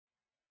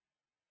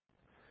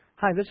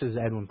Hi, this is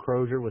Edwin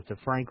Crozier with the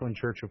Franklin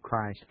Church of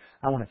Christ.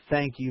 I want to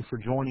thank you for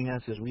joining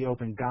us as we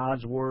open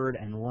God's Word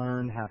and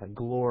learn how to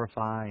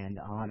glorify and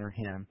honor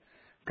Him.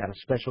 I've got a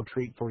special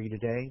treat for you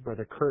today.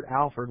 Brother Kurt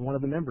Alford, one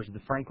of the members of the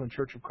Franklin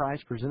Church of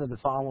Christ, presented the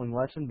following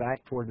lesson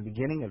back toward the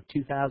beginning of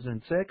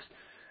 2006.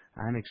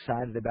 I'm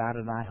excited about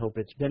it, and I hope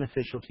it's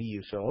beneficial to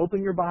you. So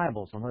open your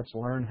Bibles and let's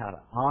learn how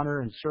to honor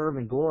and serve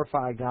and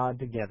glorify God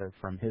together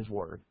from His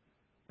Word.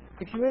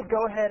 If you would,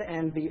 go ahead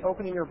and be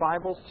opening your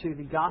Bibles to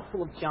the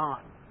Gospel of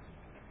John.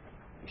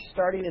 We're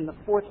starting in the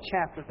 4th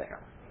chapter there.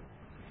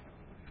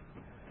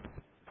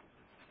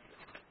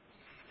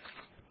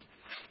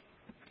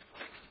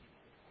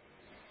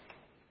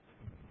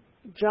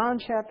 John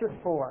chapter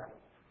 4.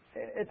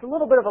 It's a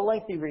little bit of a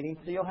lengthy reading,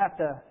 so you'll have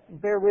to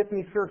bear with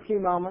me for a few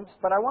moments.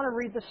 But I want to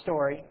read the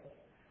story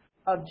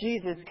of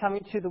Jesus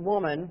coming to the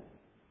woman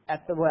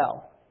at the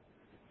well.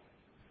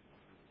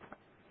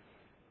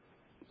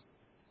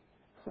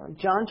 So in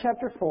John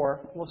chapter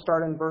 4, we'll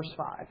start in verse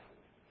 5.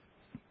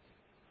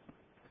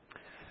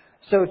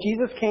 So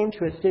Jesus came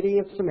to a city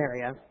of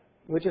Samaria,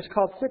 which is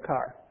called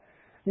Sychar,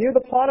 near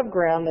the plot of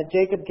ground that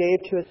Jacob gave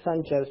to his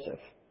son Joseph.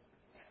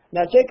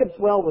 Now Jacob's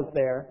well was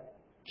there.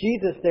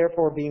 Jesus,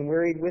 therefore, being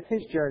wearied with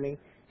his journey,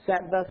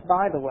 sat thus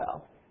by the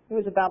well. It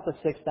was about the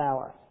 6th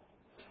hour.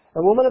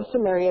 A woman of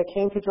Samaria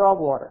came to draw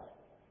water.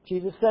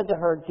 Jesus said to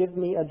her, "Give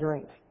me a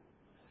drink."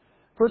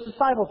 For his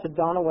disciples had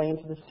gone away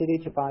into the city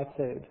to buy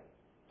food.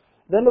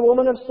 Then the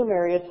woman of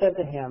Samaria said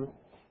to him,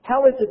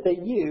 "How is it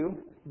that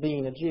you,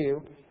 being a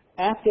Jew,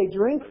 ask a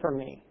drink from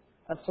me,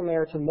 a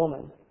Samaritan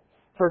woman?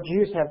 For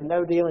Jews have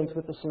no dealings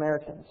with the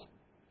Samaritans."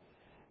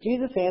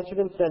 Jesus answered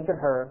and said to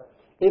her,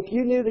 "If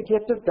you knew the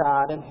gift of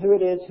God and who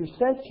it is who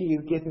says to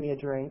you, 'Give me a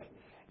drink,'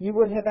 you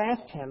would have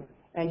asked him,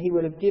 and he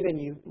would have given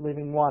you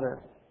living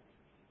water."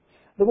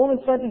 The woman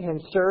said to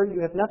him, "Sir, you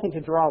have nothing to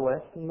draw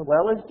with, and the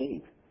well is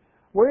deep.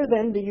 Where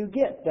then do you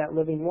get that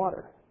living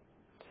water?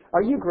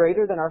 Are you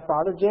greater than our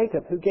father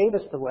Jacob, who gave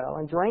us the well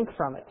and drank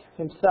from it,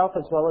 himself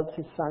as well as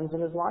his sons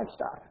and his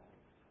livestock?"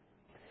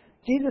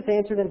 Jesus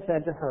answered and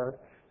said to her,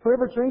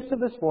 "Whoever drinks of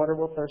this water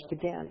will thirst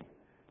again.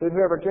 But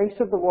whoever drinks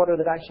of the water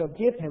that I shall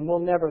give him will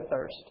never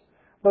thirst.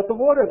 But the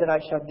water that I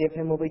shall give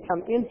him will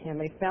become in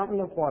him a fountain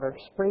of water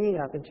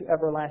springing up into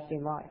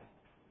everlasting life."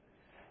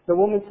 The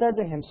woman said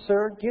to him,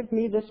 "Sir, give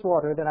me this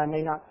water that I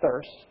may not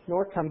thirst,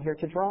 nor come here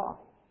to draw."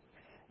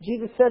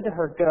 Jesus said to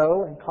her,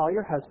 "Go and call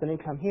your husband and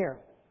come here."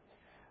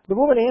 The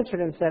woman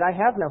answered and said, "I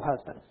have no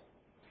husband."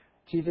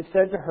 Jesus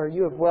said to her,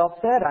 "You have well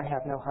said, 'I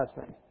have no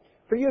husband.'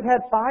 For you have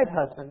had 5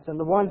 husbands, and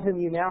the one whom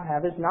you now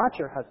have is not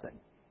your husband.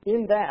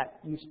 In that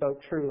you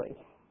spoke truly."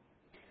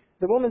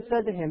 The woman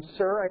said to him,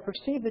 "Sir, I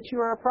perceive that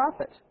you are a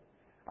prophet.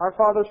 Our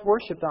fathers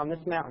worshipped on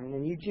this mountain,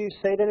 and you Jews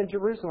say that in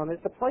Jerusalem is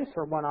the place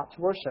where one ought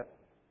to worship."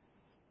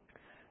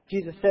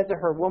 Jesus said to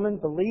her, "Woman,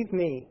 believe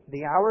me,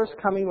 the hour is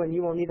coming when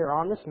you will neither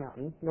on this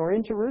mountain nor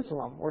in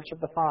Jerusalem worship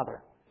the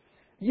Father.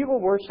 You will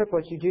worship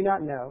what you do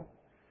not know,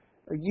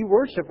 or you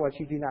worship what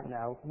you do not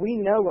know. We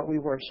know what we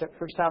worship,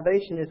 for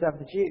salvation is of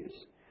the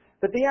Jews.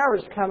 But the hour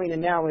is coming, and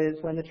now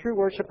is, when the true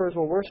worshippers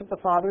will worship the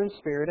Father in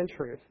spirit and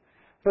truth.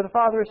 For the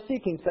Father is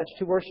seeking such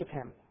to worship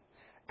Him.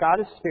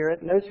 God is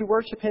spirit, and those who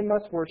worship Him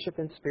must worship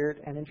in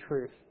spirit and in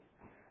truth."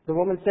 The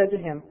woman said to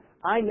him,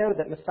 "I know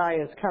that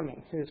Messiah is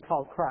coming, who is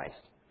called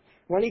Christ.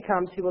 When He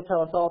comes, He will tell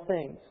us all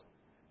things."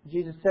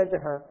 Jesus said to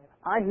her,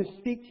 "I who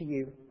speak to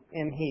you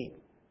am He."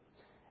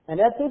 And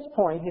at this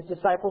point His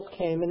disciples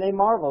came, and they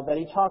marveled that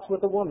He talked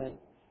with a woman.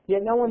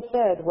 Yet no one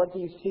said, "What do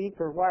you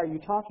seek?" or "Why are you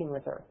talking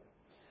with her?"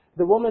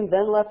 The woman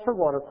then left her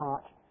water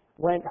pot,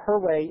 went her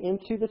way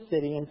into the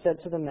city, and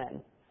said to the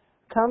men,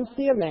 "Come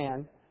see a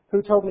man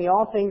who told me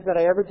all things that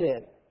I ever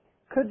did.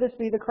 Could this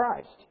be the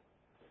Christ?"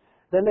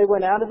 Then they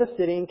went out of the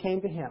city and came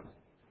to Him.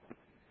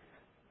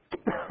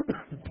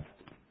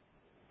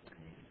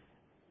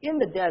 In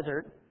the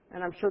desert,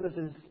 and I'm sure this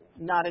is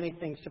not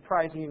anything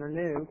surprising or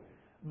new,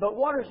 but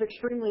water is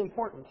extremely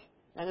important.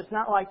 And it's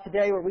not like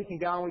today where we can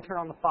go and we turn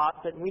on the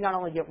faucet and we not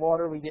only get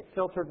water, we get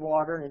filtered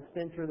water, and it's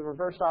been through the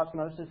reverse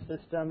osmosis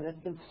system and it's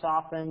been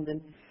softened,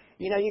 and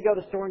you go to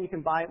the store and you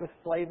can buy it with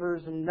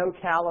flavors and no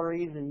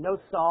calories and no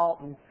salt,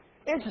 and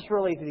it's just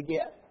real easy to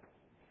get.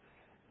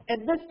 At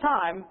this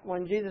time,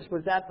 when Jesus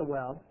was at the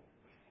well,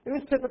 it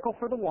was typical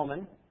for the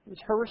woman, it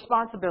was her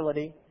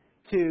responsibility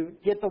to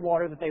get the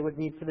water that they would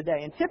need for the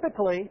day. And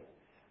typically,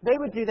 they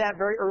would do that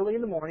very early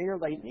in the morning or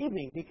late in the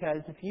evening,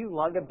 because if you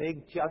lug a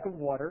big jug of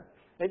water,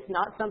 it's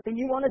not something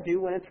you want to do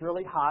when it's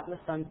really hot and the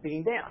sun's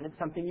beating down. It's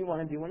something you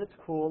want to do when it's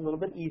cool, a little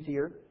bit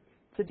easier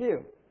to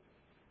do.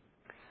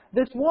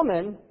 This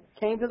woman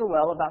came to the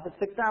well about the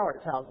 6th hour,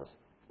 it tells us.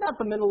 Not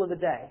the middle of the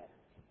day.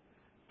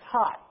 It's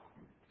hot.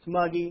 It's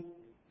muggy.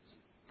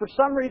 For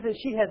some reason,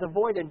 she has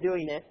avoided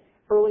doing it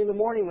early in the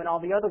morning when all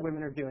the other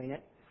women are doing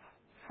it.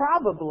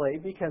 Probably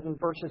because in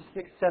verses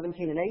 6,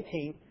 17, and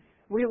 18,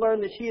 we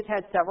learn that she has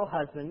had several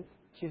husbands.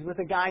 She's with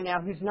a guy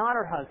now who's not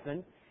her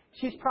husband.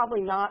 She's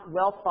probably not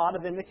well thought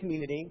of in the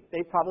community.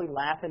 They probably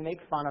laugh and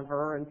make fun of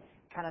her and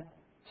kind of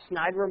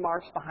snide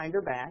remarks behind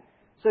her back.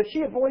 So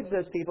she avoids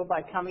those people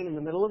by coming in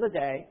the middle of the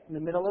day, in the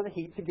middle of the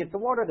heat, to get the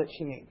water that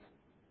she needs.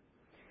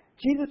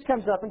 Jesus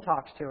comes up and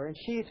talks to her, and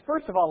she's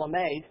first of all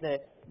amazed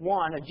that,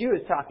 one, a Jew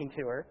is talking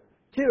to her,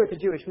 two, it's a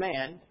Jewish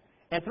man,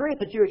 and three,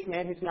 it's a Jewish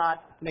man who's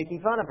not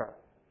making fun of her.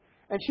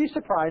 And she's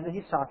surprised that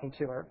he's talking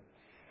to her.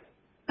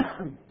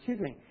 Excuse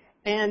me.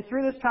 And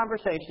through this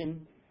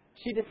conversation,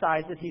 she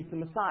decides that he's the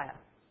Messiah.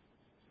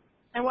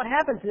 And what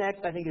happens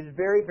next, I think, is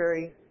very,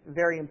 very,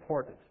 very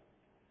important.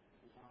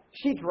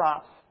 She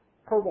drops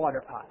her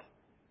water pot.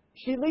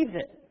 She leaves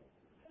it.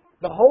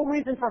 The whole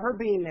reason for her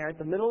being there at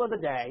the middle of the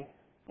day,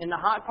 in the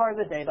hot part of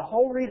the day, the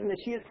whole reason that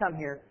she has come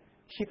here,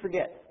 she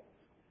forgets.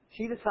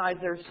 She decides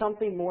there's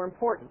something more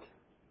important.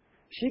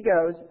 She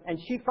goes and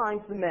she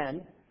finds the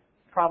men,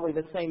 probably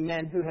the same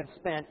men who have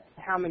spent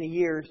how many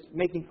years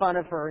making fun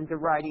of her and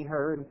deriding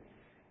her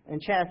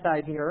and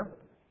chastising her.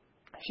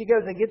 She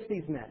goes and gets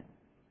these men.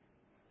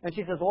 And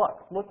she says,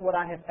 look what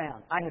I have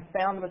found. I have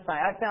found the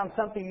Messiah. I found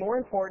something more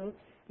important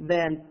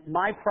than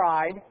my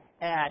pride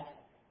at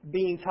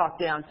being talked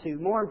down to,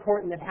 more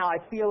important than how I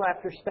feel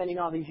after spending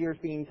all these years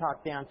being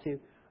talked down to,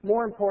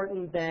 more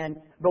important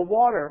than the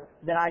water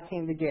that I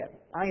came to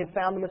get. I have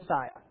found the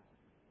Messiah.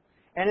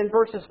 And in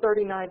verses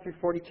 39 through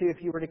 42,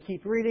 if you were to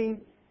keep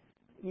reading,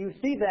 you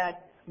see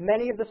that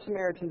many of the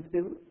Samaritans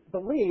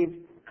believed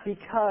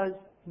because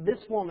this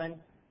woman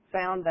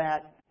found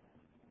that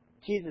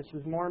Jesus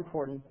was more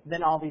important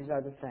than all these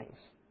other things.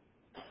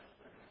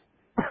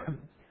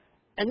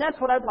 And that's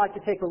what I'd like to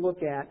take a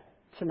look at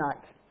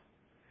tonight.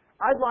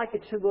 I'd like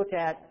it to look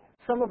at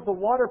some of the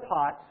water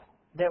pots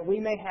that we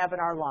may have in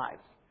our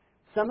lives.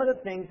 Some of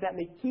the things that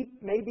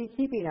may be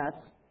keeping us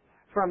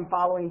from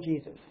following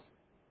Jesus.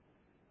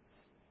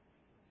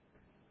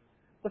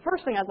 The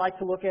first thing I'd like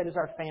to look at is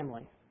our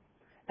family.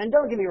 And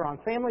don't get me wrong,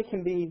 family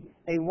can be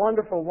a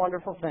wonderful,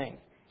 wonderful thing.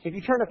 If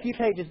you turn a few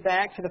pages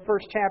back to the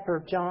first chapter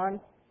of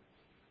John,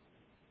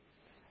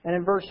 and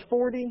in verse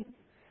 40,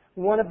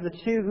 one of the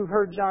two who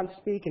heard John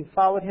speak and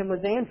followed him was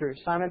Andrew,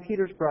 Simon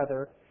Peter's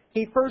brother.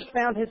 He first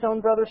found his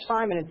own brother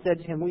Simon and said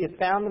to him, "We have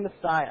found the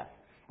Messiah."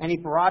 And he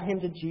brought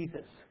him to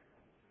Jesus.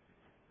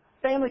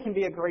 Family can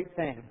be a great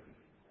thing.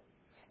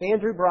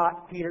 Andrew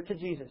brought Peter to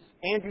Jesus.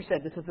 Andrew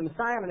said, "This is the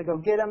Messiah. I'm going to go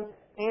get him."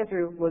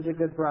 Andrew was a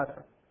good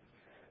brother.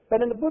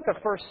 But in the book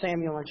of 1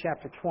 Samuel in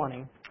chapter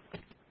 20,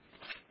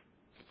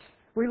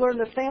 we learn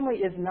that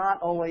family is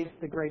not always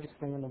the greatest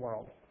thing in the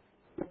world.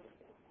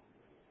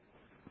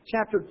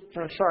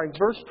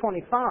 Verse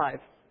 25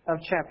 of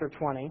chapter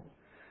 20,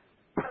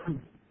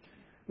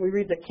 we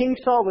read that King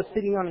Saul was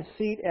sitting on his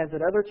seat as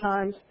at other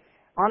times,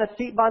 on a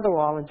seat by the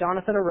wall, and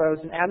Jonathan arose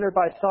and Abner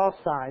by Saul's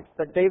side,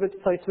 but David's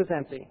place was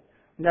empty.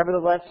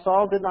 Nevertheless,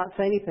 Saul did not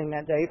say anything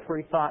that day, for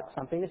he thought,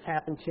 something has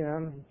happened to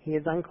him. He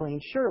is unclean.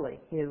 Surely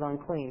he is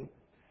unclean.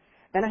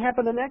 And it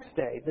happened the next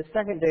day, the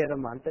second day of the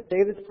month, that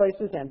David's place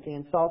was empty,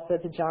 and Saul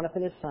said to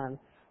Jonathan his son,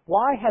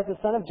 "Why has the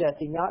son of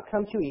Jesse not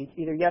come to eat,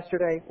 either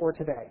yesterday or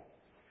today?"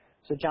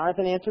 So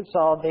Jonathan answered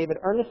Saul, "David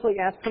earnestly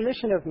asked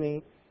permission of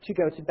me to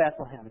go to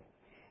Bethlehem.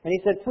 And he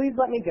said, 'Please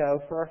let me go,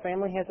 for our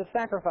family has a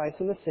sacrifice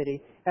in the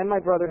city, and my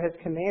brother has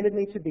commanded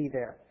me to be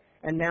there.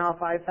 And now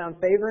if I have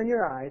found favor in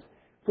your eyes,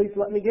 please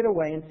let me get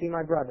away and see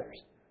my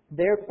brothers.'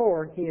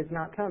 Therefore he has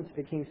not come to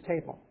the king's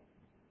table."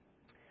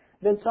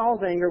 Then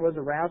Saul's anger was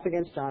aroused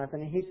against Jonathan,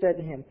 and he said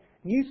to him,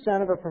 "You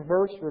son of a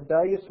perverse,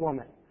 rebellious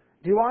woman,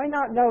 do I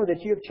not know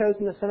that you have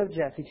chosen the son of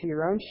Jesse to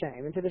your own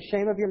shame and to the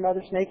shame of your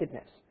mother's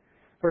nakedness?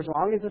 For as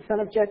long as the son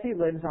of Jesse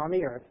lives on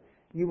the earth,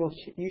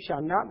 you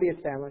shall not be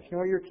established,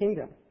 nor your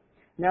kingdom.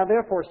 Now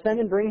therefore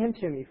send and bring him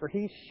to me, for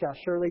he shall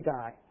surely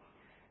die."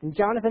 And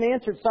Jonathan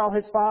answered Saul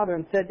his father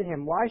and said to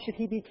him, "Why should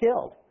he be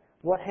killed?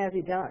 What has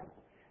he done?"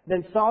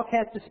 Then Saul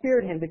cast a spear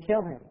at him to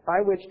kill him,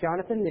 by which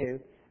Jonathan knew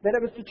that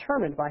it was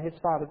determined by his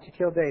father to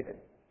kill David.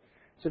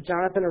 So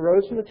Jonathan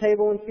arose from the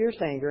table in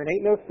fierce anger and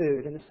ate no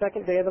food in the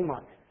second day of the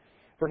month.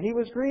 For he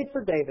was grieved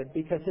for David,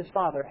 because his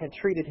father had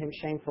treated him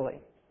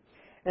shamefully.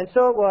 And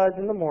so it was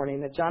in the morning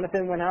that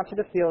Jonathan went out to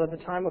the field at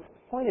the time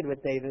appointed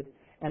with David,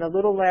 and a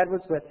little lad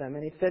was with him.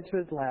 And he said to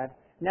his lad,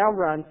 "Now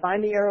run,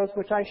 find the arrows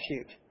which I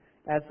shoot."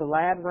 As the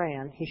lad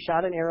ran, he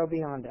shot an arrow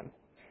beyond him.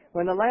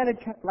 When the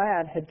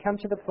lad had come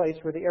to the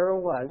place where the arrow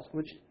was,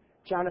 which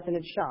Jonathan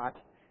had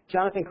shot,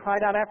 Jonathan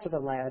cried out after the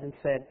lad and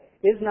said,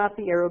 "Is not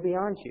the arrow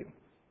beyond you?"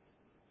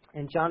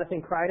 And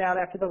Jonathan cried out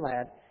after the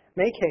lad,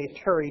 "Make haste,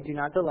 hurry, do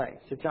not delay."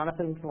 So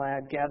Jonathan's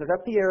lad gathered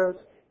up the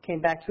arrows, came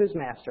back to his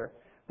master.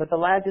 But the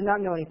lad did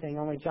not know anything,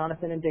 only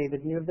Jonathan and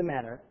David knew of the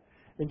matter.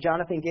 Then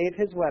Jonathan gave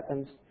his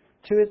weapons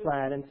to his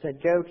lad and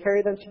said, "Go,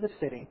 carry them to the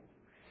city."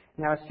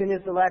 Now as soon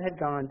as the lad had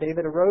gone,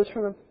 David arose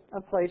from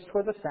a place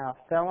toward the south,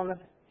 fell on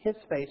his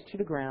face to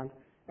the ground,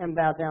 and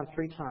bowed down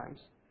 3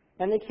 times.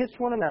 And they kissed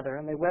one another,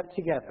 and they wept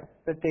together,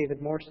 but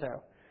David more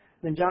so.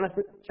 Then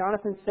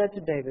Jonathan said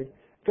to David,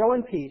 "Go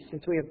in peace,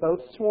 since we have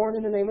both sworn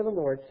in the name of the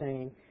Lord,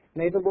 saying,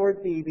 'May the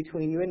Lord be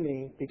between you and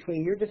me,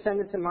 between your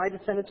descendants and my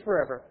descendants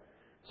forever.'"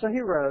 So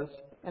he rose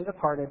and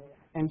departed,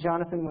 and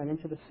Jonathan went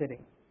into the city.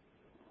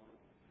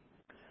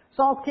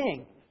 Saul's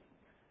king.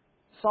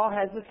 Saul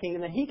has this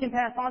kingdom that he can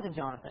pass on to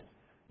Jonathan.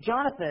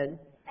 Jonathan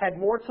had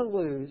more to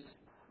lose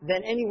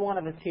than any one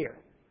of us here.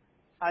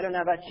 I don't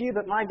know about you,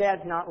 but my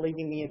dad's not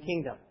leaving me a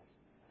kingdom.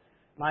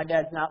 My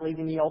dad's not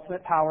leaving the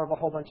ultimate power of a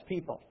whole bunch of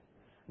people.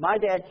 My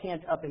dad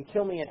can't up and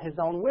kill me at his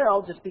own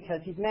will just because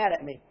he's mad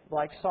at me,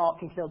 like Saul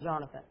can kill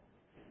Jonathan.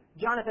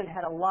 Jonathan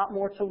had a lot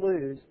more to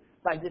lose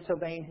by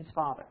disobeying his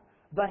father.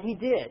 But he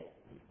did,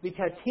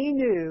 because he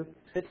knew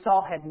that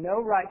Saul had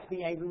no right to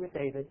be angry with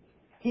David.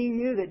 He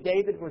knew that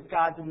David was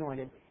God's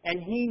anointed.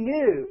 And he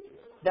knew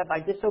that by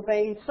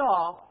disobeying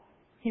Saul,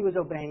 he was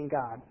obeying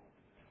God.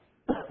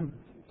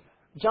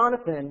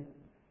 Jonathan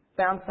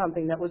found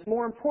something that was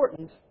more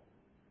important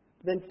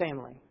than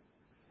family.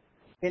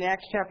 In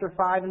Acts chapter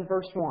 5 and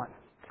verse 1.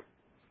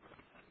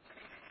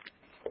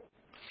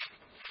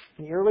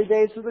 In the early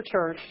days of the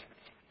church,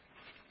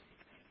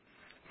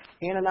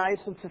 Ananias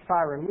and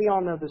Sapphira, and we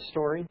all know this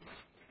story.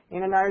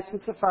 Ananias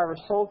and Sapphira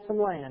sold some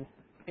land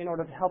in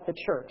order to help the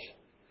church.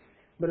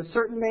 But a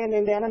certain man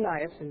named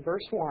Ananias, in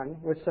verse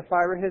 1, with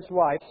Sapphira his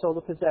wife, sold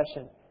a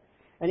possession.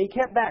 And he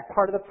kept back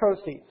part of the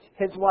proceeds,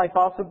 his wife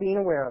also being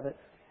aware of it,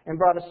 and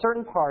brought a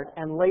certain part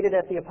and laid it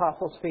at the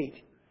apostles'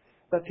 feet.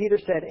 But Peter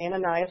said,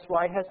 Ananias,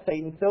 why has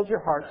Satan filled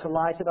your heart to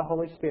lie to the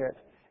Holy Spirit,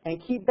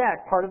 and keep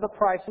back part of the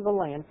price of the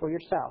land for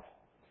yourself?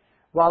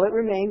 While it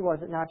remained, was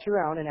it not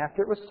your own? And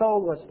after it was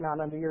sold, was it not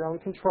under your own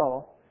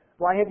control?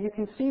 Why have you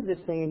conceived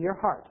this thing in your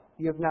heart?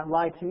 You have not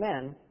lied to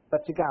men,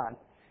 but to God.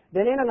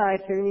 Then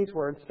Ananias, hearing these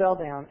words, fell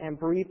down and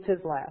breathed his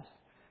last.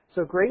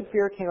 So great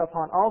fear came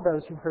upon all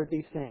those who heard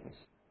these things.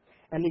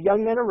 And the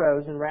young men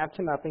arose and wrapped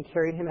him up and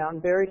carried him out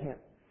and buried him.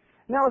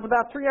 Now it was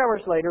about 3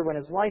 hours later when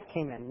his wife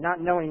came in,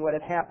 not knowing what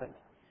had happened.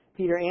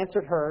 Peter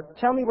answered her,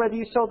 Tell me whether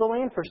you sold the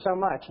land for so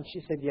much. And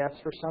she said, Yes,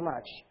 for so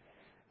much.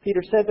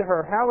 Peter said to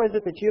her, How is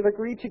it that you have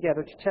agreed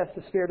together to test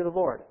the Spirit of the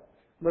Lord?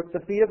 Look,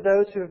 the feet of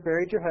those who have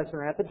buried your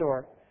husband are at the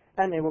door,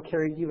 and they will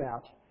carry you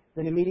out.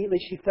 Then immediately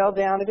she fell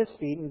down at his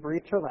feet and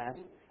breathed her last.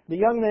 The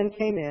young men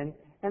came in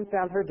and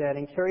found her dead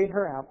and carried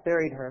her out,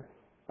 buried her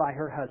by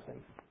her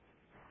husband.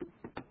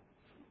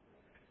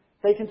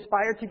 They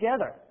conspired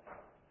together.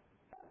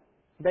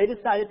 They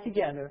decided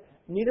together.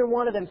 Neither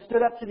one of them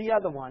stood up to the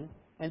other one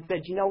and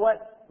said, You know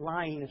what?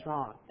 Lying is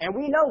wrong. And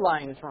we know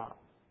lying is wrong.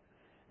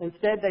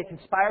 Instead, they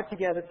conspired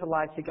together to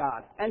lie to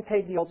God and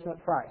paid the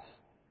ultimate price.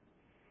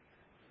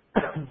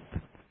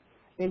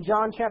 In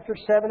John chapter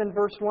 7 and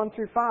verse 1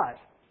 through 5,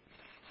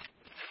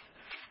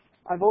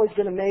 I've always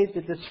been amazed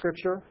at this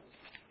scripture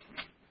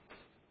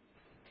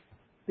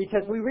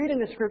because we read in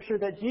the scripture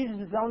that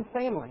Jesus' own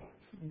family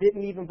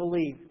didn't even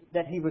believe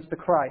that he was the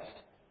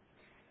Christ.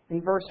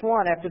 In verse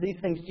 1, after these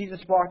things,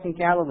 Jesus walked in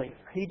Galilee.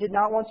 He did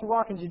not want to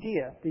walk in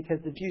Judea because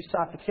the Jews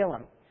sought to kill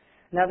him.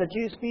 Now the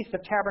Jews' feast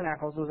of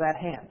tabernacles was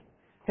at hand.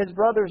 His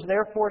brothers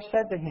therefore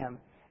said to him,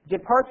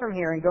 Depart from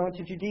here and go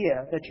into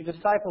Judea, that your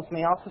disciples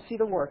may also see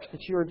the works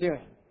that you are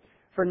doing.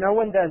 For no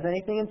one does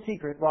anything in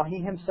secret while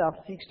he himself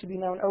seeks to be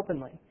known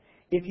openly.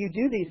 If you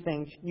do these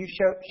things, you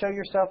show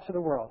yourself to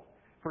the world.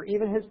 For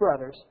even his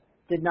brothers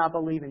did not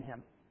believe in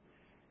him.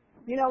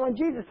 You know, when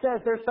Jesus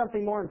says there's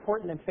something more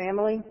important than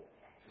family,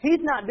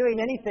 he's not doing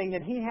anything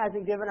that he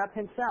hasn't given up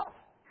himself.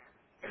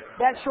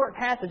 That short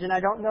passage, and I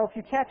don't know if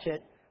you catch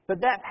it,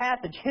 but that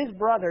passage, his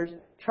brothers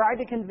tried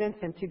to convince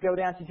him to go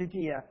down to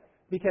Judea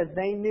because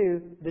they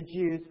knew the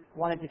Jews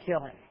wanted to kill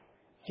him.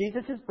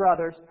 Jesus'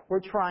 brothers were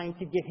trying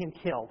to get him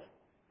killed.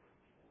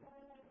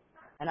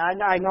 And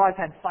I know I've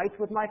had fights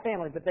with my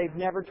family, but they've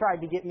never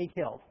tried to get me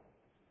killed.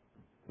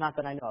 Not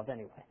that I know of,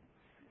 anyway.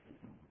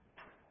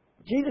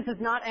 Jesus is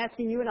not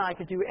asking you and I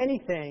to do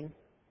anything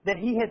that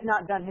he has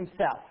not done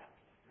himself.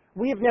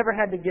 We have never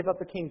had to give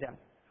up a kingdom.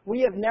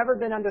 We have never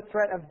been under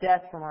threat of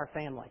death from our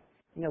family.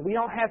 You know, we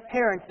don't have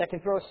parents that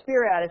can throw a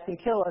spear at us and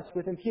kill us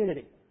with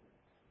impunity.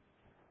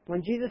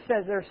 When Jesus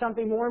says there's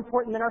something more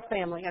important than our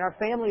family, and our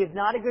family is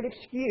not a good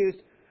excuse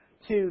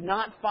to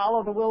not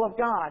follow the will of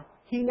God,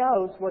 he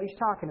knows what he's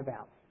talking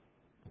about.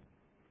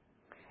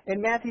 In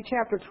Matthew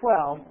chapter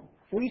 12,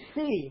 we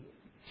see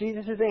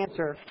Jesus'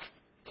 answer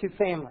to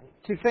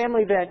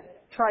family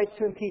that tries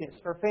to impede us,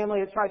 or family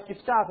that tries to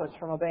stop us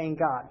from obeying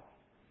God.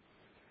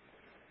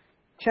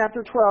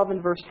 Chapter 12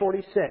 and verse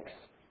 46.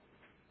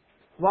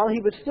 While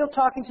he was still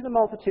talking to the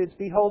multitudes,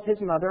 behold, his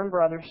mother and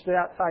brothers stood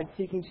outside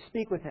seeking to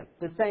speak with him.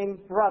 The same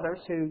brothers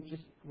who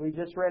we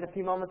just read a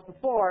few moments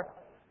before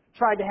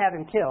tried to have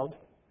him killed.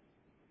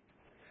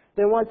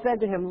 Then one said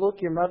to him,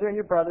 Look, your mother and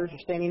your brothers are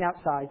standing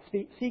outside,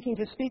 seeking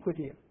to speak with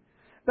you.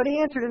 But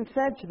he answered and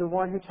said to the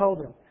one who told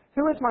him,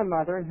 Who is my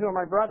mother and who are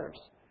my brothers?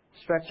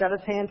 Stretched out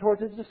his hand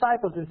towards his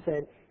disciples and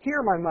said, Here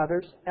are my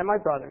mothers and my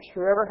brothers.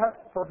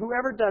 For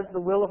whoever does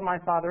the will of my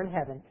Father in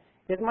heaven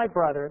is my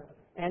brother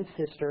and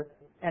sister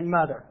and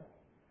mother.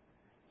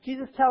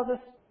 Jesus tells us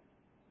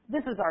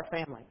this is our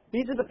family.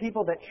 These are the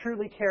people that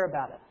truly care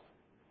about us.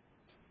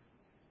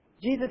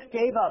 Jesus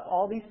gave up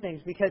all these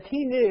things because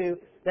he knew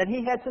that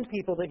he had some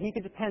people that he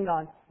could depend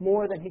on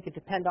more than he could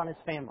depend on his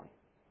family.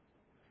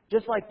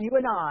 Just like you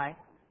and I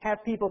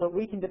have people that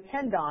we can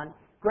depend on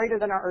greater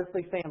than our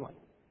earthly family.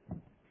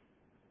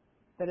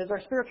 That is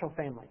our spiritual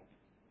family.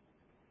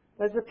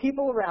 There's the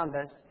people around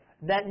us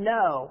that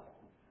know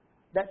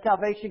that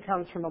salvation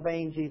comes from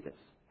obeying Jesus.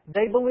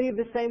 They believe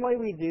the same way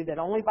we do, that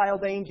only by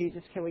obeying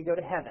Jesus can we go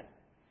to heaven.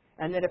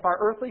 And that if our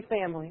earthly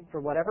family,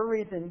 for whatever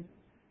reason,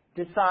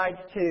 decides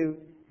to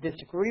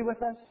disagree with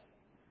us,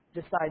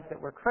 decides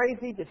that we're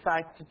crazy,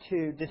 decides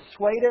to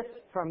dissuade us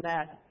from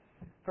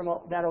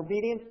that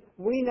obedience,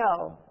 we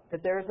know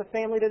that there is a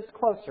family that is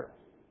closer.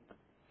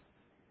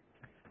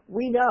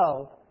 We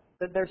know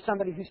that there's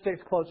somebody who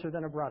sticks closer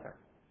than a brother.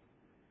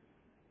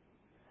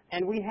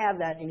 And we have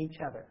that in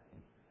each other.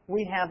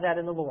 We have that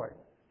in the Lord.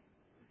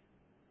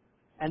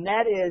 And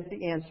that is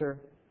the answer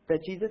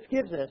that Jesus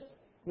gives us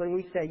when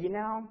we say,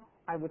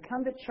 I would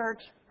come to church,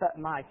 but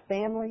my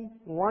family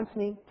wants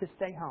me to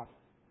stay home.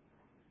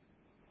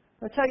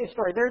 I'll tell you a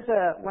story.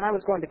 When I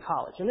was going to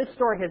college, and this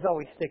story has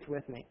always stuck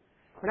with me.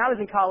 When I was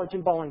in college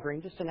in Bowling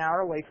Green, just an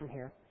hour away from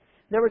here,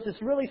 there was this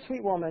really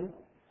sweet woman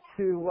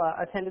who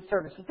attended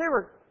services. There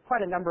were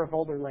quite a number of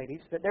older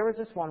ladies, but there was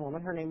this one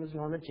woman. Her name was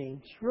Norma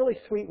Jean. She's a really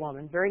sweet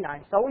woman, very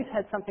nice. Always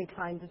had something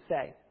kind to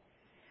say.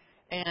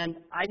 And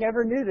I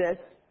never knew this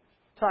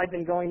until I'd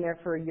been going there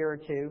for a year or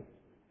two.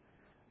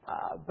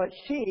 But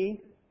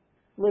she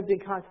lived in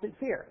constant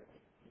fear.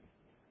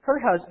 Her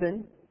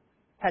husband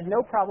had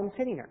no problems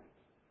hitting her.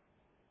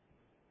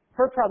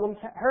 Her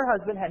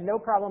husband had no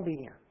problem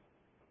beating her.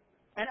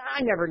 And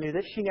I never knew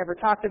this. She never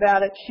talked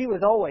about it. She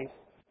was always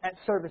at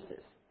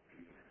services.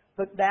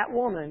 But that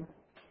woman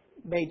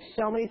made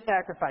so many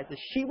sacrifices.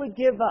 She would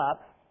give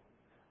up,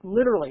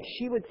 literally,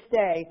 she would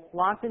stay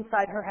locked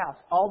inside her house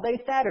all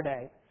day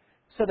Saturday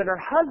so that her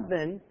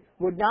husband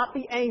would not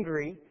be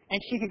angry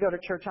and she could go to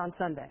church on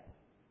Sunday.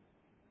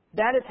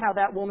 That is how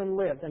that woman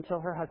lived until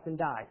her husband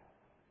died.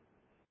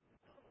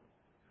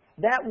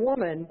 That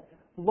woman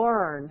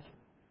learned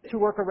to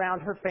work around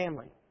her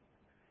family.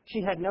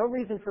 She had no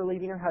reason for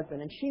leaving her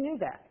husband, and she knew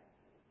that.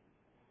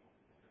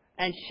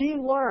 And she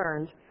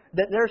learned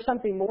that there's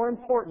something more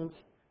important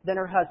than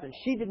her husband.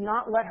 She did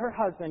not let her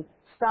husband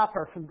stop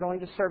her from going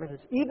to services,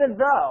 even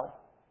though,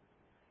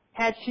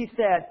 had she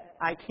said,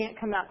 I can't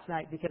come out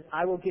tonight because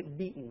I will get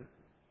beaten,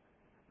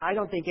 I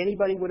don't think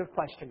anybody would have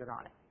questioned her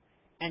on it.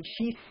 And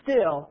she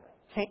still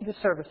came to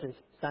services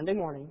Sunday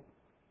morning,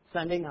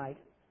 Sunday night,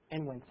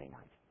 and Wednesday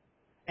night.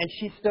 And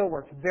she still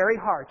worked very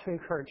hard to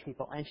encourage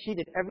people. And she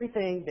did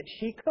everything that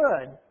she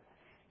could,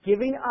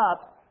 giving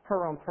up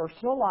her own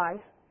personal life,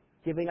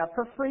 giving up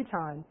her free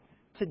time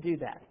to do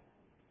that.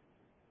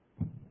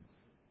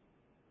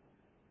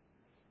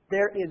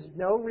 There is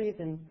no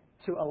reason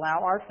to allow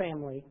our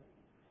family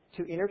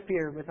to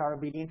interfere with our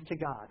obedience to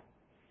God.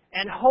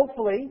 And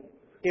hopefully,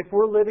 if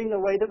we're living the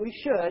way that we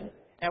should,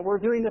 and we're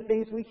doing the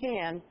things we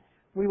can,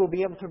 we will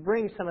be able to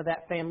bring some of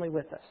that family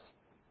with us.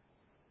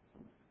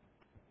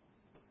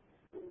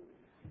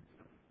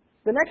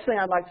 The next thing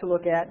I'd like to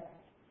look at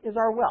is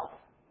our wealth,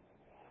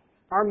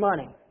 our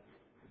money.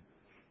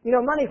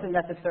 Money is a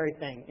necessary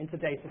thing in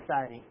today's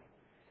society.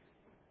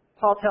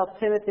 Paul tells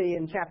Timothy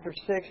in chapter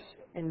 6,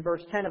 in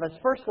verse 10 of his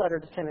first letter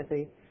to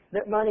Timothy,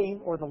 that money,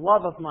 or the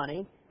love of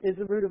money, is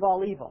the root of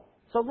all evil.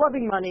 So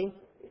loving money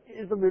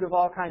is the root of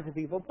all kinds of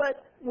evil,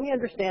 but we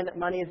understand that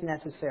money is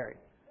necessary.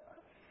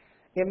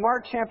 In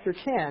Mark chapter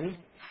 10,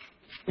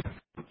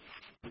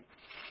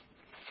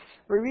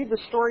 we read the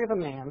story of a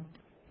man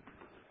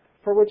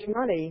for which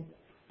money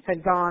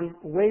had gone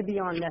way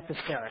beyond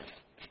necessary.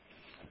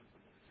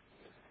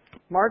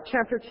 Mark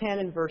chapter 10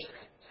 and verse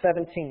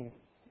 17.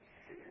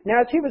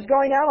 Now as he was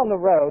going out on the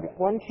road,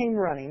 one came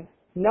running,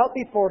 knelt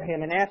before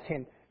him, and asked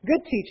him,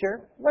 Good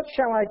teacher, what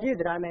shall I do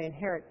that I may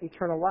inherit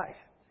eternal life?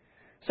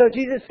 So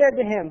Jesus said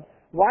to him,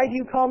 Why do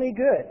you call me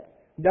good?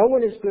 No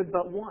one is good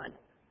but one,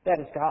 that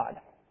is God.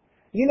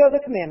 You know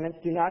the commandments: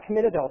 do not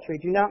commit adultery,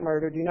 do not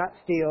murder, do not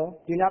steal,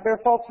 do not bear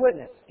false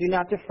witness, do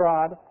not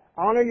defraud,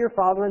 honor your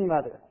father and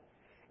mother.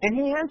 And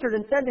he answered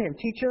and said to him,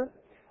 Teacher,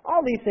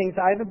 all these things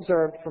I have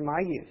observed from my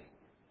youth.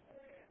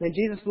 Then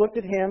Jesus looked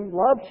at him,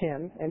 loved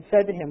him, and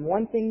said to him,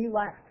 One thing you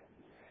lack.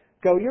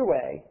 Go your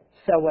way,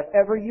 sell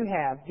whatever you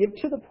have, give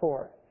to the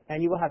poor,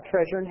 and you will have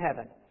treasure in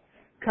heaven.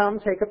 Come,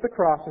 take up the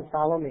cross and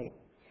follow me.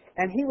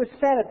 And he was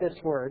sad at this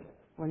word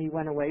when he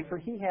went away, for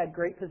he had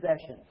great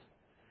possessions.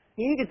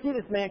 You can see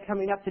this man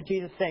coming up to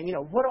Jesus saying,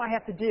 what do I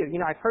have to do?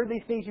 I've heard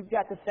these things you've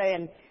got to say,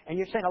 and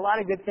you're saying a lot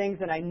of good things,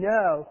 and I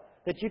know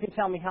that you can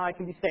tell me how I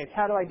can be saved.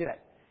 How do I do it?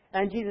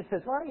 And Jesus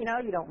says, well, you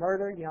don't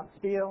murder, you don't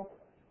steal,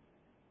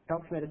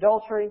 don't commit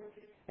adultery.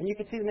 And you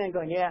can see the man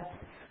going, yeah,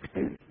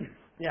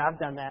 I've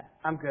done that.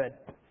 I'm good.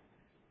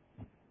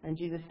 And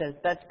Jesus says,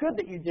 that's good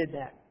that you did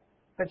that,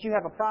 but you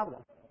have a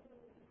problem.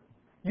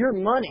 Your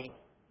money,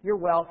 your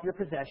wealth, your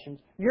possessions,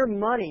 your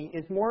money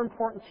is more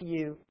important to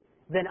you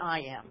than I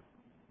am.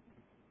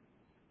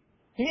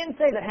 He didn't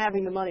say that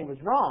having the money was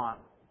wrong.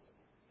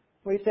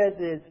 What he says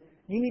is,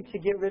 you need to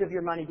get rid of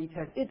your money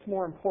because it's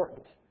more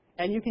important.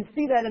 And you can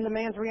see that in the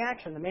man's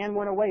reaction. The man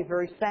went away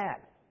very sad.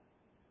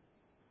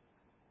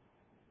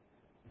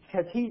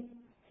 Because he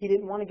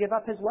didn't want to give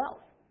up his wealth.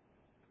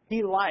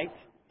 He liked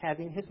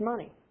having his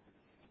money.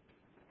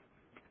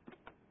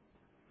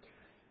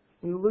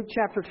 In Luke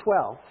chapter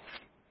 12,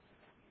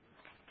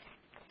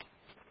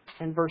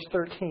 and verse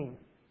 13.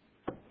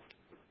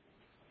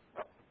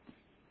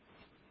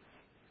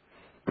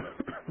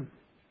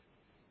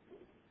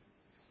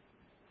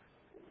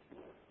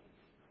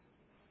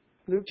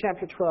 Luke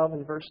chapter 12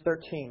 and verse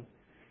 13.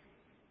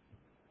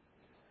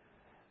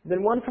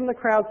 Then one from the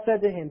crowd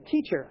said to him,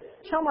 "Teacher,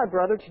 tell my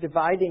brother to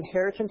divide the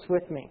inheritance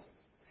with me."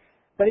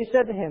 But he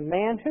said to him,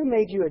 "Man, who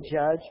made you a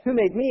judge? Who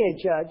made me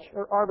a judge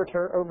or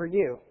arbiter over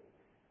you?"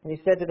 And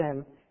he said to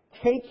them,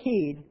 "Take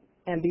heed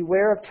and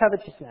beware of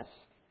covetousness,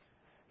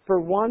 for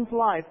one's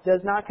life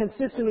does not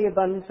consist in the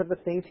abundance of the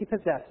things he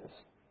possesses."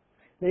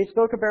 Then he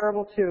spoke a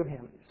parable to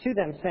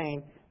them,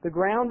 saying, "The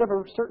ground of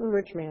a certain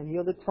rich man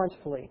yielded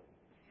plentifully.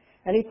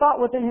 And he thought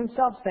within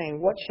himself,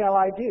 saying, What shall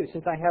I do,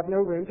 since I have no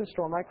room to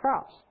store my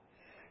crops?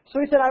 So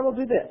he said, I will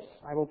do this.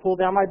 I will pull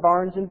down my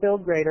barns and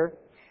build greater,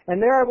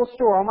 and there I will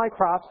store all my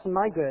crops and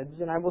my goods.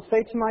 And I will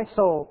say to my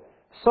soul,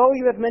 Soul,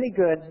 you have many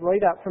goods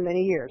laid up for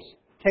many years.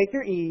 Take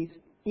your ease,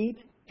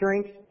 eat,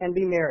 drink, and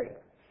be merry."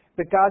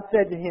 But God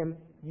said to him,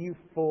 "You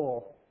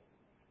fool,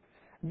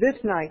 this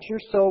night your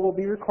soul will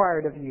be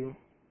required of you.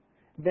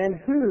 Then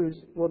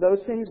whose will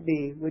those things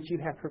be which you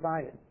have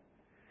provided?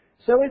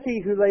 So is he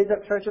who lays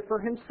up treasure for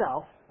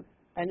himself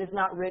and is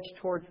not rich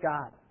towards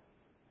God."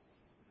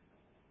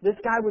 This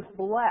guy was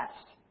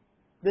blessed.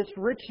 This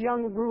rich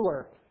young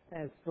ruler,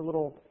 as the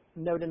little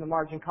note in the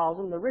margin calls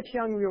him, the rich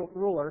young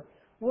ruler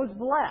was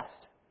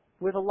blessed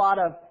with a lot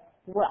of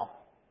wealth.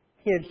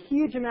 He had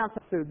huge amounts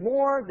of food,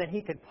 more than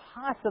he could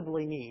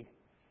possibly need.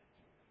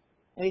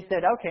 And he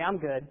said, "Okay, I'm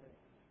good.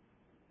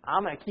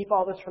 I'm going to keep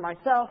all this for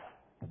myself.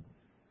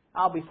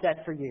 I'll be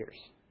set for years."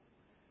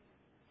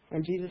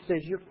 And Jesus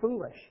says, "You're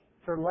foolish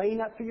for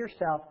laying up for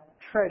yourself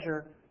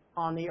treasure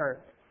on the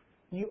earth."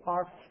 You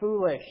are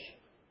foolish.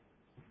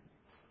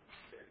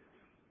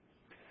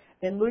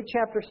 In Luke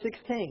chapter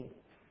 16,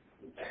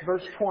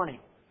 verse 20,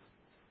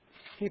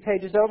 a few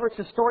pages over, it's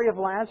the story of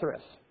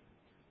Lazarus.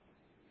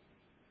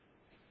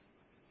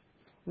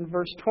 In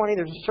verse 20,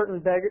 there's a certain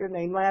beggar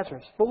named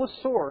Lazarus, full of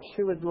sores,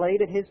 who was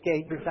laid at his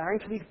gate, desiring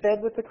to be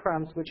fed with the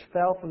crumbs which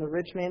fell from the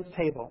rich man's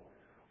table.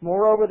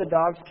 Moreover, the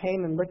dogs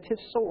came and licked his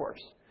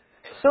sores.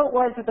 So it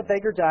was that the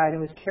beggar died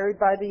and was carried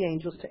by the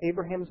angels to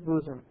Abraham's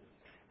bosom.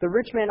 The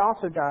rich man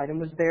also died and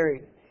was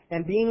buried.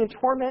 And being in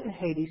torment in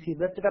Hades, he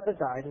lifted up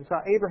his eyes and saw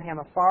Abraham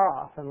afar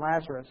off and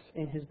Lazarus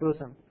in his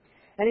bosom.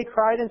 And he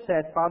cried and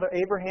said, "Father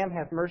Abraham,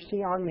 have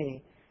mercy on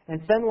me,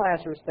 and send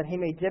Lazarus that he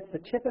may dip the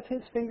tip of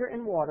his finger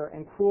in water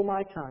and cool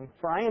my tongue,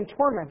 for I am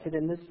tormented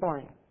in this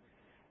flame."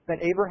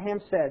 But Abraham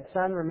said,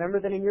 "Son,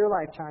 remember that in your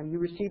lifetime you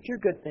received your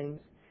good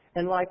things,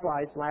 and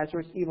likewise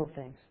Lazarus evil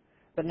things.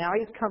 But now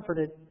he is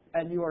comforted,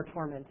 and you are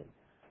tormented."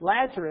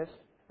 Lazarus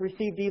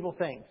received evil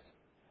things.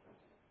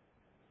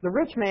 The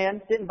rich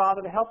man didn't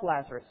bother to help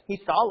Lazarus. He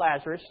saw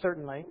Lazarus,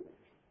 certainly,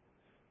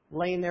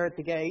 laying there at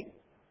the gate,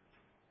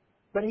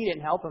 but he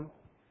didn't help him.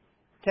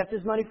 Kept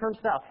his money for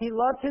himself. He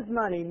loved his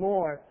money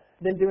more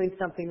than doing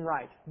something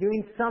right,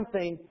 doing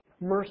something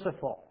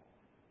merciful.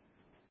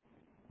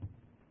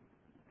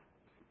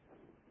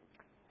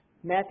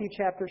 Matthew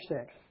chapter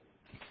 6.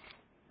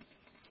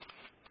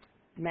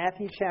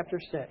 Matthew chapter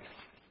 6.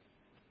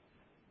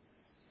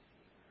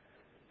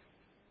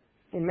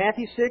 In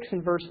Matthew 6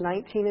 and verse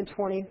 19 and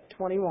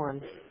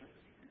 21,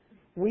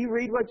 we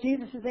read what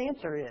Jesus'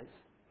 answer is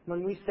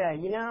when we say,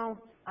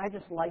 I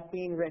just like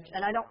being rich,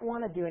 and I don't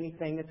want to do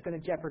anything that's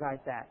going to jeopardize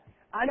that.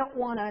 I don't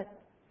want to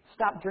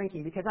stop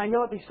drinking because I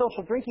know at these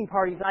social drinking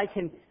parties I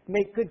can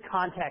make good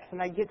contacts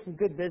and I get some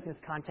good business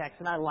contacts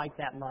and I like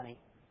that money.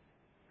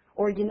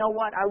 Or you know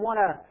what? I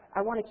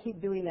want to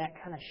keep doing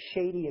that kind of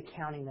shady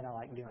accounting that I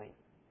like doing.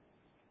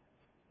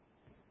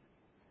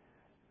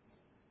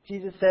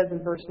 Jesus says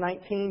in verse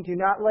 19, "Do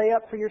not lay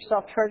up for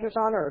yourself treasures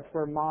on earth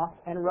where moth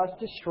and rust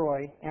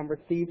destroy and where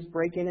thieves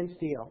break in and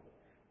steal.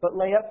 But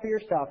lay up for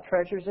yourself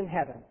treasures in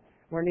heaven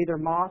where neither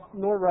moth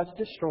nor rust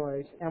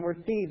destroys and where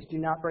thieves do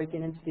not break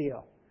in and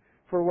steal.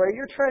 For where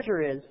your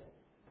treasure is,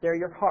 there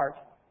your heart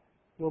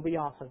will be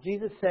also."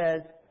 Jesus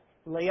says,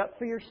 lay up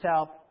for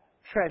yourself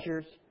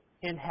treasures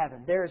in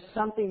heaven. There is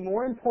something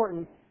more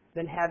important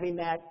than having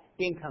that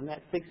income,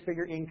 that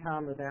six-figure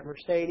income or that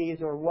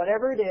Mercedes or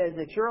whatever it is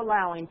that you're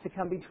allowing to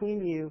come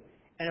between you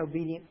and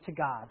obedience to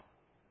God.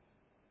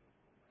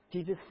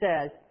 Jesus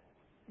says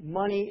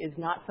money is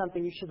not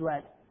something you should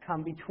let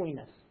come between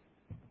us.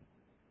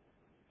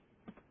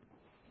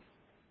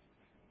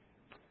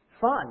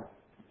 Fun.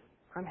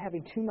 I'm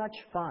having too much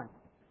fun.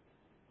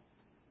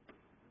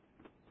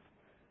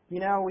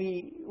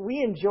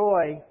 We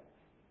enjoy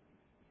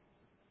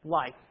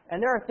life.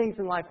 And there are things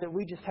in life that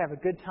we just have a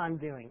good time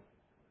doing.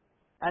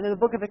 And in the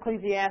book of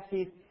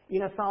Ecclesiastes,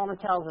 Solomon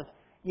tells us,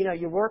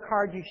 you work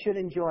hard, you should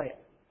enjoy it.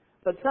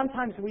 But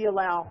sometimes we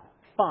allow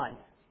fun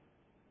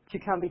to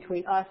come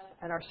between us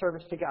and our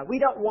service to God. We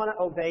don't want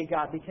to obey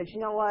God because you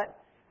know what?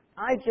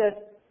 I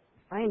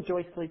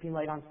enjoy sleeping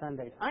late on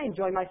Sundays. I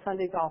enjoy my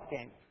Sunday golf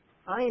game.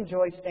 I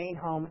enjoy staying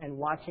home and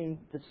watching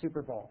the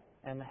Super Bowl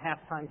and the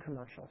halftime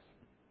commercials.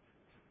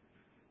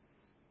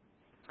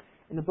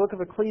 In the book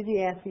of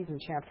Ecclesiastes in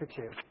chapter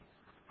 2.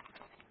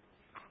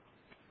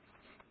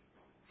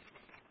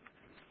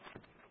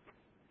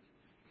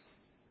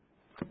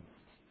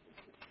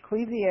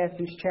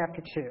 Ecclesiastes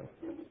chapter 2.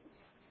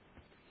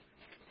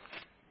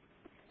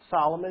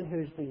 Solomon,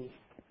 who's the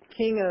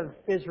king of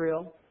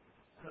Israel,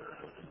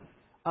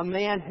 a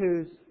man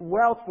whose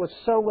wealth was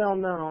so well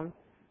known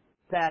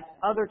that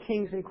other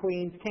kings and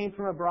queens came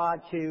from abroad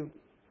to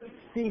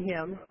see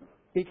him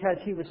because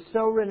he was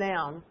so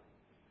renowned,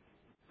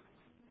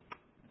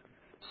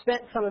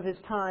 spent some of his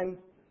time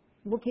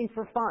looking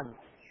for fun.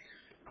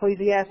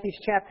 Ecclesiastes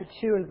chapter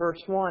 2 and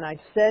verse 1, I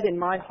said in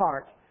my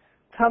heart,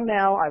 come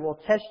now, I will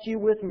test you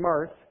with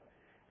mirth,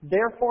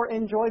 therefore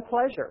enjoy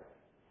pleasure.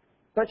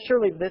 But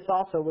surely this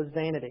also was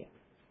vanity.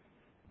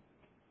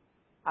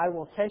 I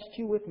will test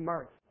you with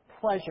mirth,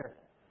 pleasure.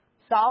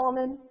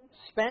 Solomon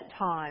spent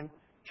time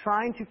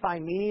trying to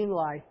find meaning in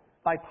life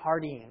by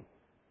partying.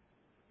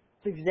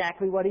 It's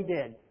exactly what he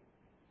did.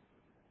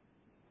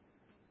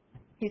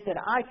 He said,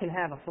 I can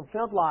have a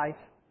fulfilled life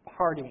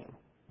partying.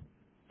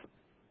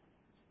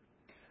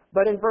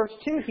 But in verse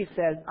 2 he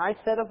says, I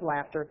said of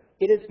laughter,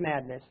 it is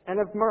madness, and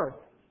of mirth,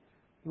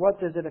 what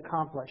does it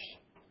accomplish?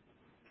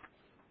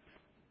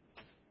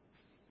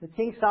 The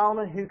King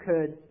Solomon, who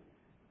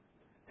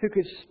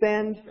could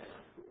spend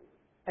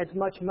as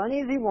much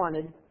money as he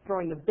wanted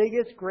throwing the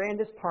biggest,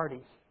 grandest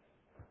parties,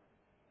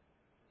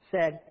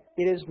 said,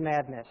 it is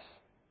madness.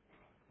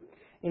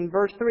 In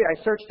verse 3,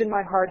 I searched in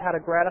my heart how to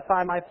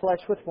gratify my flesh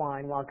with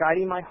wine, while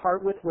guiding my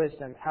heart with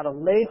wisdom, how to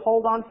lay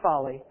hold on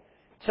folly,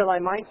 till I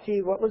might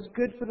see what was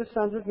good for the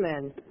sons of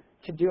men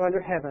to do under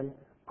heaven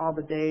all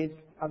the days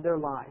of their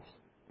lives.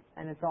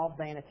 And it's all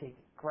vanity,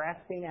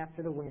 grasping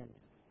after the wind.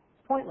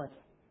 Pointless.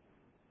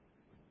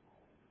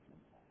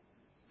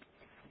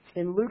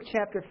 In Luke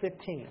chapter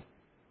 15,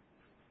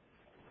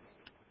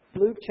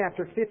 Luke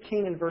chapter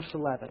 15 and verse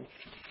 11.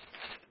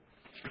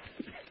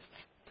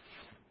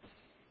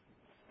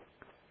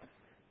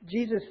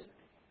 Jesus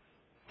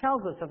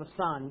tells us of a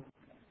son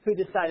who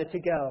decided to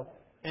go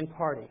and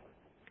party.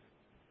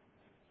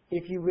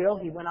 If you will,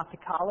 he went off to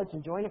college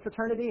and joined a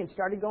fraternity and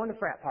started going to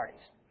frat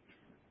parties.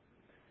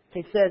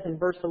 He says in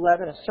verse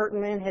 11, a certain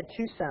man had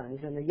two sons,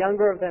 and the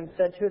younger of them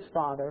said to his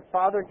father,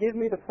 Father, give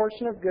me the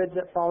portion of goods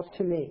that falls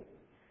to me.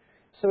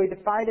 So he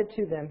divided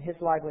to them his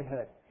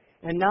livelihood.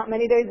 And not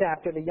many days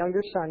after, the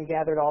younger son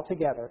gathered all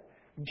together,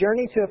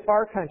 journeyed to a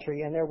far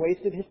country, and there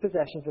wasted his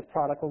possessions with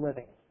prodigal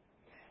living.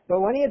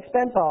 But when he had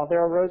spent all,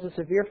 there arose a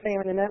severe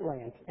famine in that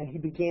land, and he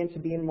began to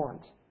be in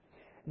want.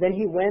 Then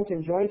he went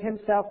and joined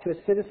himself to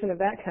a citizen of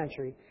that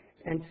country,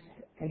 and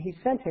he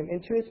sent him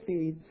into his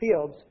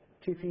fields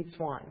to feed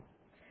swine.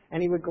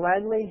 And he would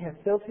gladly have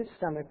filled his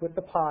stomach with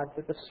the pods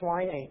that the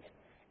swine ate,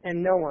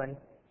 and no one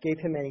gave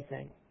him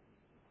anything.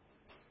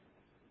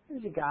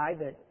 Here's a guy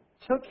that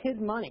took his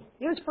money.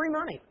 It was free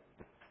money.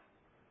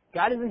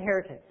 Got his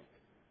inheritance.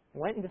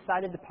 Went and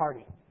decided to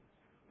party.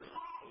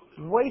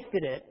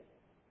 Wasted it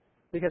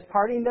because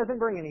partying doesn't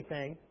bring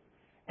anything,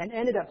 and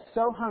ended up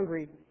so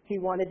hungry he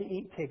wanted to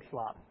eat pig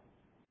slop.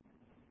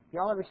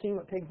 Y'all ever seen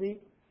what pigs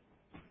eat?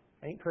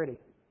 Ain't pretty.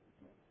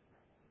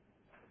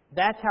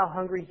 That's how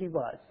hungry he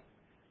was.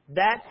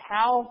 That's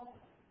how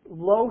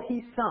low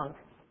he sunk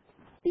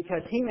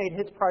because he made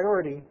his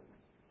priority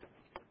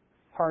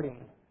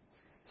partying.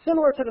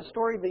 Similar to the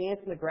story of the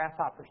ants and the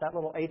grasshoppers, that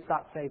little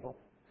Aesop fable,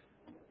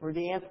 where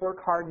the ants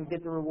work hard and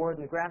get the reward,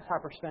 and the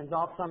grasshopper spends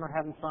all summer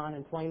having fun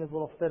and playing his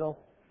little fiddle,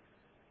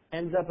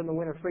 ends up in the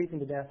winter freezing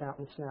to death out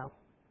in the snow.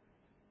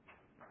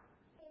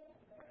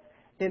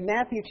 In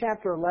Matthew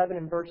chapter 11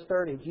 and verse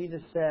 30,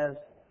 Jesus says,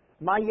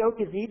 my yoke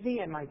is easy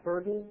and my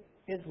burden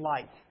is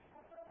light.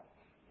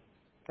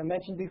 I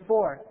mentioned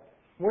before,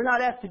 we're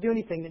not asked to do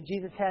anything that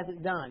Jesus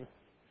hasn't done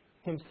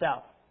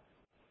himself.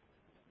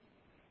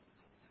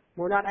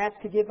 We're not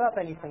asked to give up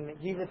anything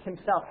that Jesus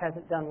himself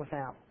hasn't done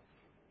without.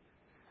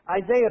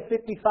 Isaiah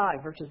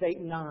 55, verses 8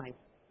 and 9,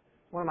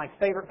 one of my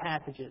favorite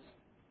passages.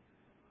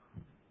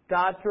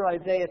 God, through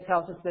Isaiah,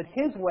 tells us that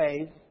his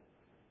ways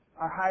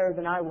are higher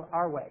than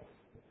our ways.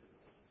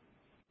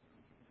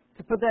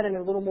 To put that in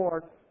a little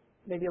more,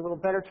 maybe a little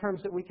better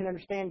terms that we can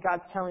understand,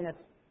 God's telling us,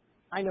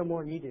 I know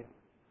more than you do.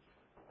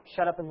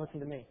 Shut up and listen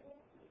to me.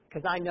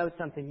 Because I know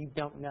something you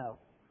don't know,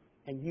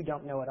 and you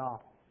don't know it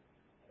all.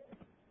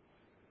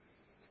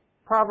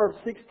 Proverbs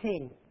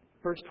 16,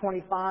 verse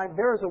 25,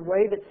 there is a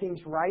way that seems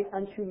right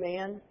unto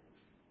man,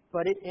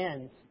 but it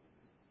ends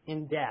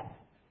in death.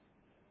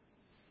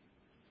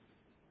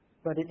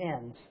 But it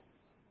ends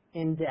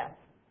in death.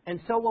 And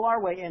so will our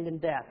way end in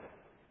death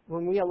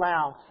when we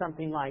allow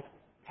something like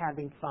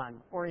having fun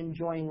or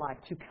enjoying life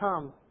to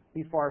come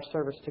before our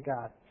service to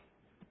God.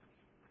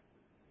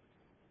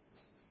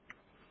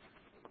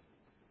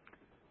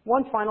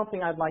 One final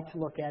thing I'd like to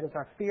look at is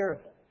our fear of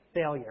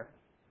failure.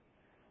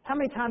 How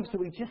many times do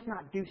we just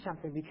not do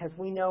something because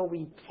we know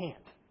we can't?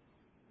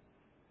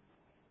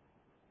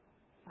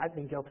 I've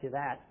been guilty of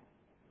that.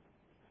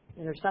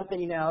 And there's something,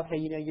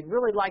 you'd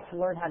really like to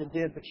learn how to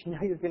do it, but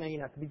you're going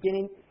to, at the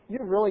beginning,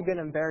 you're really going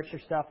to embarrass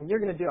yourself and you're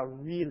going to do a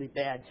really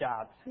bad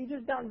job. So you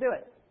just don't do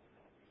it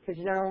because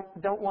you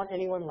don't want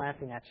anyone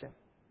laughing at you.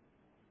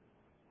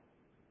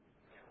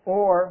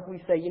 Or we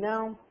say,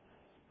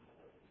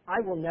 I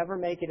will never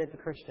make it as a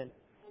Christian.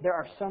 there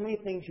are so many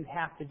things you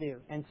have to do,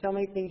 and so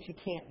many things you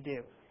can't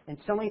do, and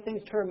so many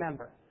things to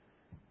remember.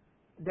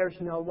 There's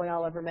no way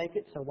I'll ever make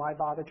it, so why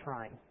bother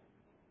trying?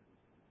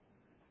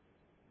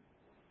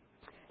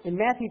 In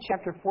Matthew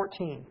chapter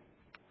 14,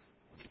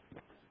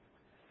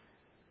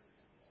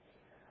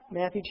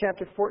 Matthew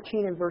chapter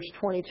 14 and verse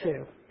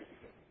 22.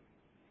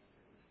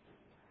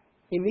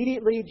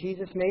 Immediately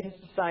Jesus made his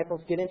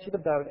disciples get into the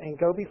boat and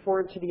go before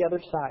it to the other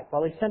side,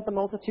 while he sent the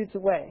multitudes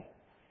away.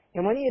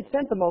 And when he had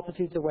sent the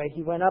multitudes away,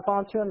 he went up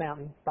onto a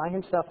mountain by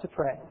himself to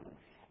pray.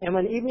 And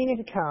when evening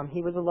had come,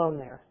 he was alone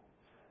there.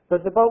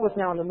 But the boat was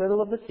now in the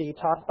middle of the sea,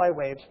 tossed by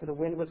waves, for the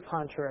wind was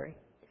contrary.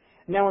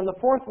 Now in the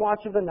fourth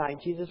watch of the night,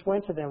 Jesus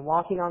went to them,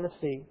 walking on the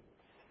sea.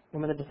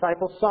 And when the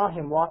disciples saw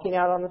him walking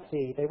out on the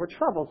sea, they were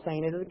troubled,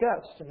 saying, "It is a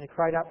ghost," and they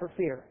cried out for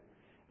fear.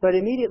 But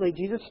immediately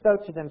Jesus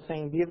spoke to them,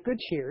 saying, "Be of good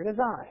cheer, it is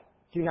I.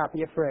 Do not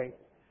be afraid."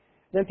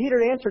 Then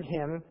Peter answered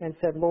him and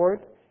said, "Lord,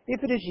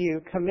 if it is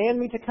you, command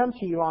me to come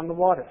to you on the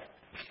water."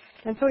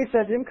 And so he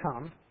said to him,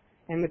 "Come."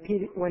 And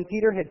when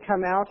Peter had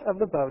come out of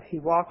the boat, he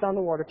walked on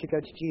the water to go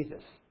to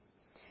Jesus.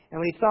 And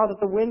when he saw that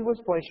the wind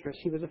was boisterous,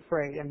 he was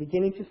afraid, and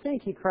beginning to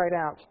sink, he cried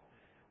out,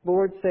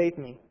 "Lord, save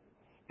me."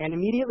 And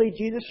immediately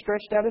Jesus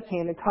stretched out his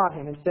hand and caught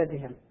him and said to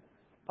him,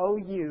 "O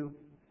you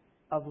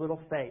of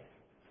little faith."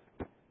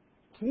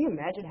 Can you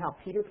imagine how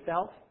Peter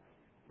felt?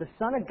 The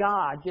Son of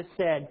God just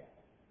said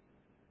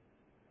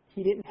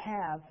he didn't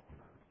have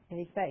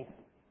any faith.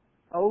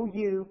 "O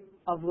you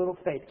of little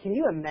faith." Can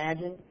you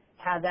imagine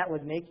how that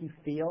would make you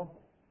feel?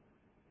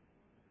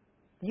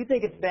 Do you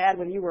think it's bad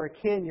when you were a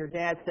kid and your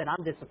dad said,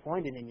 "I'm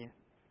disappointed in you"?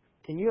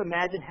 Can you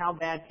imagine how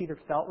bad Peter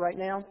felt right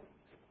now?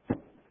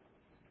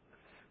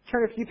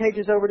 Turn a few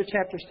pages over to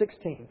chapter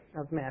 16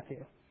 of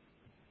Matthew.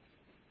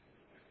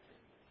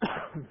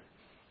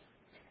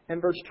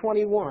 And verse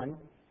 21,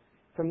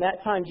 "From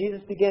that time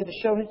Jesus began to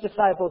show his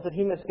disciples that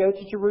he must go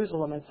to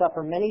Jerusalem and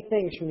suffer many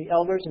things from the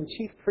elders and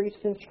chief priests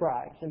and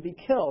scribes, and be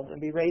killed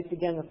and be raised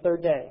again the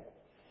third day."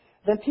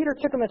 Then Peter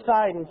took him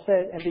aside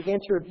and began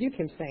to rebuke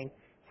him, saying,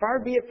 "Far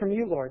be it from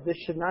you, Lord, this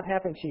should not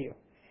happen to you."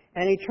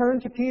 And he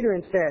turned to Peter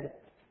and said,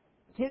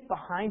 "Get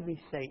behind me,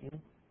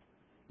 Satan.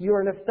 You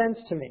are an offense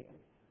to me."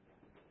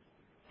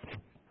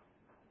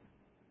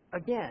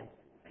 Again,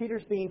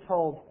 Peter's being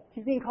told,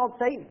 he's being called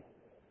Satan.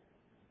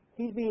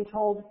 He's being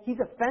told he's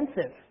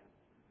offensive.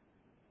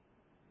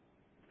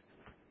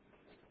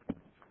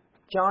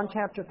 John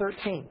chapter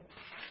 13.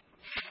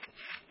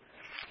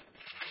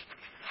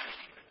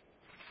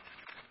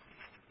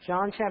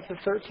 John chapter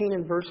 13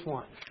 and verse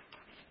 1.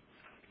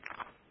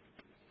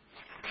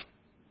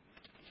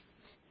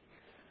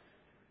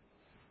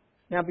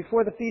 Now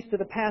before the feast of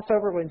the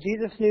Passover, when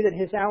Jesus knew that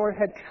his hour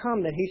had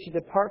come, that he should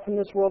depart from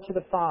this world to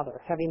the Father,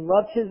 having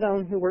loved his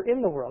own who were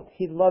in the world,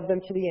 he loved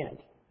them to the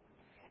end.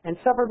 And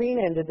supper being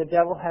ended, the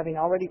devil having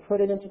already put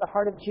it into the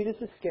heart of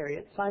Judas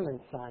Iscariot,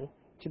 Simon's son,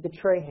 to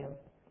betray him.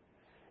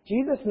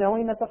 Jesus,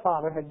 knowing that the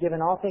Father had given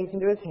all things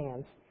into his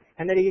hands,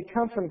 and that he had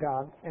come from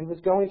God and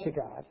was going to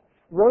God,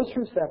 rose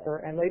from supper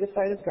and laid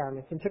aside his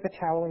garments, and took a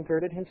towel and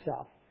girded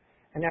himself.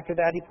 And after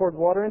that he poured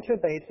water into a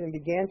basin and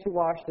began to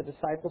wash the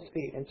disciples'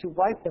 feet, and to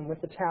wipe them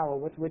with the towel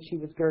with which he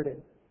was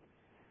girded.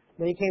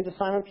 Then he came to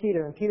Simon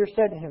Peter, and Peter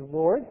said to him,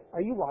 "Lord,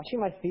 are you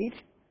washing my feet?"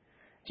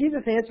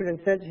 Jesus answered and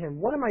said to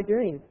him, "What am I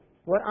doing?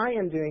 What I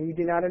am doing you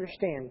do not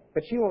understand,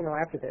 but you will know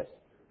after this."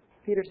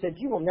 Peter said,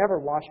 "You will never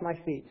wash my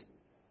feet."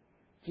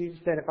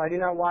 Jesus said, "If I do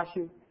not wash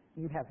you,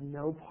 you have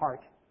no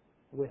part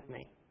with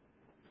me."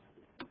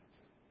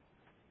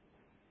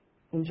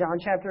 In John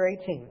chapter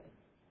 18,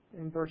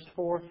 in verse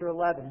 4 through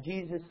 11,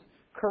 Jesus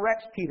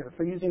corrects Peter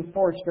for using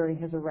force during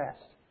his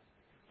arrest.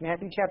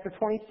 Matthew chapter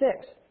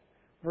 26,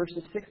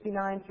 verses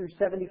 69 through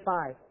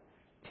 75.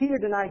 Peter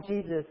denied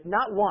Jesus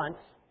not once,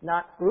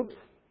 not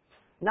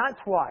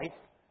twice,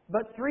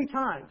 but 3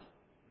 times,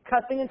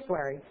 cussing and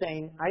swearing,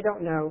 saying, "I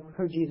don't know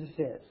who Jesus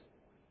is."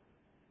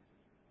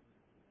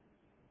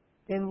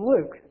 In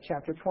Luke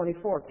chapter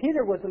 24,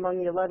 Peter was among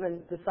the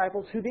 11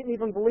 disciples who didn't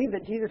even believe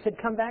that Jesus had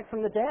come back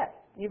from the dead,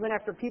 even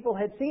after people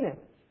had seen him.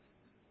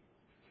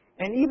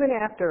 And even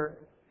after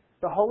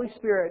the Holy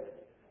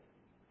Spirit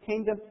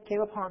came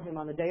upon him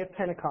on the day of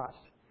Pentecost,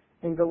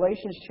 in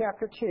Galatians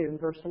chapter 2 and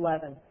verse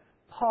 11,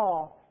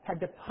 Paul had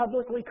to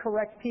publicly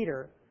correct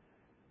Peter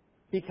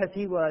because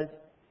he was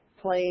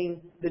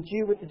playing the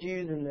Jew with the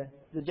Jews and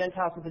the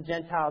Gentiles with the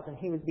Gentiles, and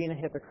he was being a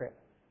hypocrite.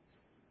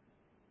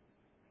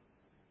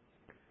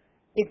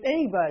 If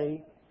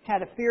anybody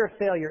had a fear of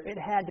failure, it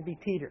had to be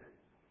Peter.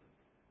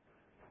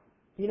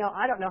 You know,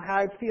 I don't know how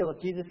I'd feel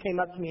if Jesus came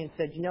up to me and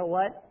said, "You know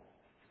what?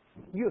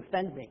 You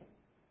offend me."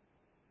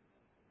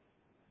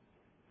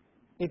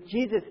 If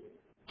Jesus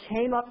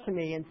came up to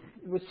me and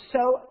was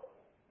so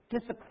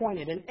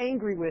disappointed and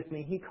angry with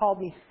me, he called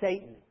me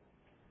Satan,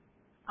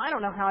 I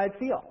don't know how I'd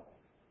feel.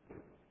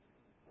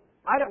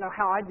 I don't know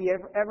how I'd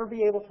ever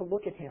be able to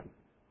look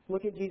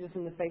at Jesus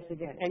in the face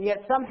again. And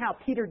yet somehow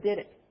Peter did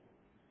it.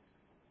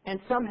 And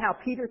somehow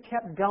Peter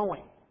kept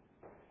going.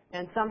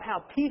 And somehow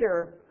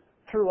Peter,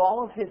 through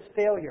all of his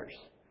failures,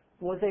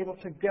 was able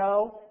to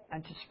go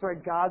and to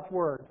spread God's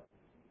word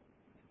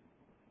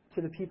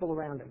to the people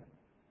around him.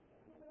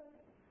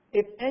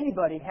 If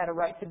anybody had a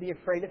right to be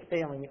afraid of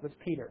failing, it was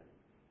Peter.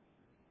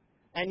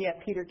 And yet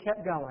Peter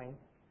kept going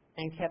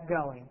and kept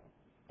going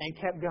and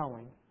kept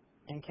going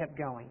and kept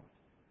going.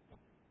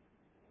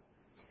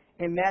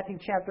 In Matthew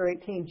chapter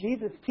 18,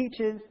 Jesus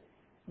teaches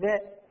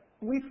that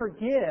we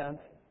forgive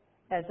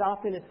as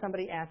often as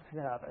somebody asks it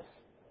of us.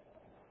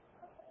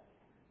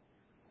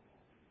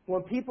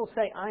 When people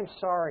say, I'm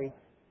sorry,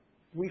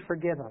 we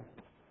forgive them.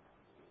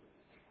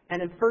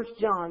 And in 1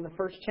 John, the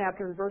first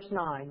chapter, in verse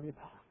 9,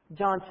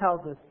 John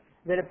tells us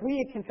that if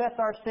we confess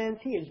our sins,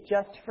 He is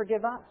just to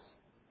forgive us.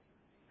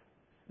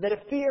 That a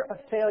fear of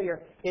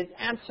failure is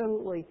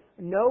absolutely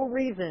no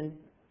reason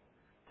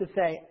to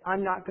say,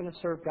 I'm not going to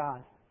serve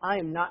God. I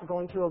am not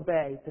going to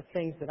obey the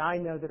things that I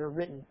know that are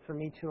written for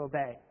me to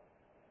obey.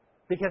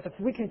 Because if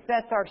we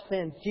confess our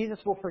sins, Jesus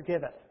will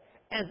forgive us.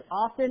 As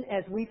often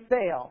as we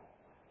fail,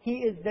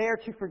 He is there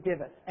to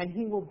forgive us, and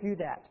He will do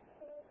that.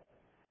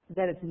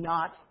 That is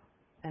not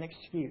an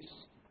excuse.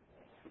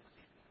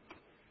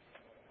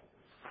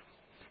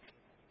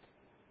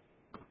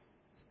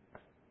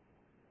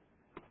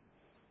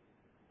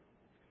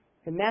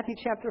 In Matthew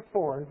chapter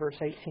 4 and verse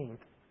 18,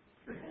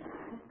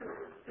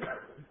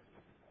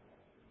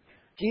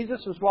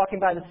 Jesus was walking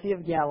by the Sea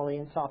of Galilee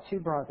and saw two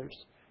brothers,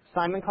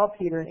 Simon called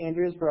Peter and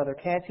Andrew his brother,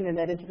 casting a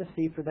net into the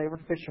sea, for they were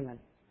fishermen.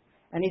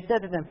 And He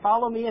said to them,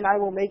 Follow me, and I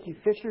will make you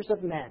fishers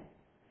of men.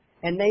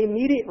 And they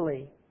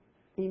immediately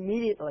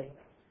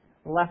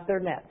left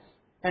their nets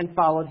and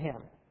followed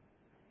Him.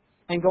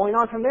 And going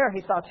on from there,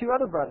 He saw two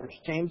other brothers,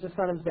 James the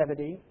son of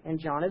Zebedee and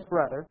John his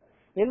brother,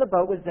 in the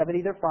boat with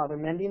Zebedee their father,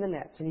 mending the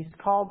nets. And He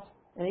called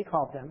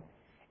them.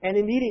 And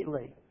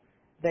immediately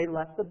they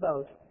left the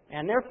boat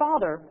and their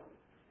father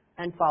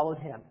and followed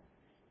Him.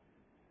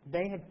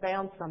 They had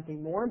found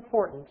something more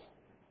important.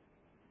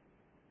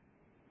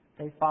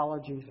 They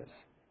followed Jesus.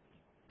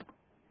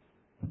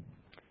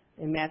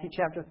 In Matthew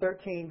chapter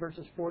 13,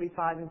 verses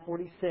 45 and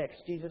 46,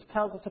 Jesus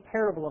tells us a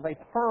parable of a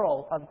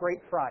pearl of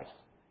great price.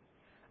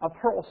 A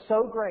pearl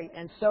so great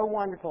and so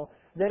wonderful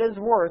that it is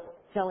worth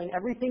selling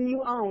everything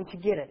you own to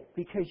get it,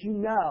 because you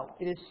know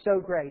it is so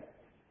great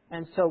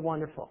and so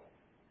wonderful.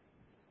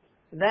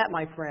 That,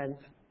 my friends,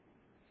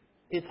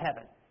 is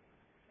heaven.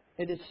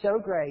 It is so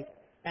great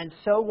and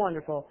so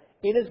wonderful,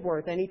 it is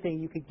worth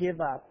anything you could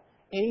give up,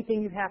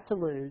 anything you have to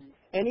lose,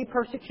 any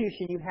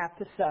persecution you have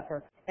to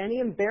suffer, any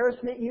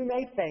embarrassment you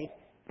may face,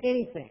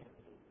 anything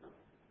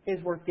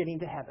is worth getting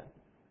to heaven.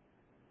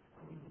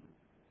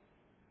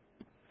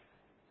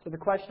 So the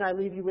question I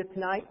leave you with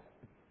tonight,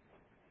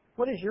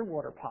 what is your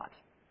water pot?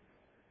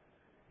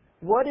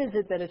 What is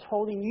it that is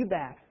holding you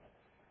back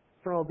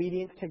from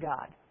obedience to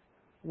God?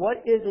 What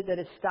is it that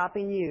is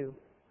stopping you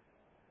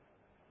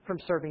from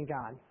serving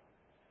God?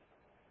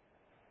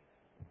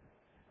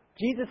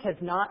 Jesus has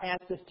not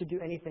asked us to do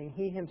anything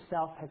He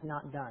Himself has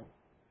not done.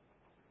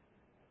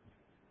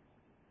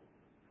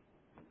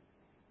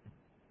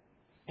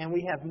 And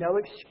we have no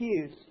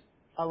excuse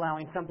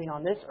allowing something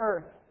on this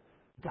earth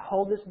to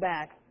hold us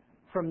back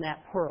from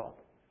that pearl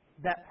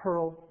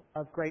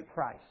of great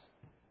price.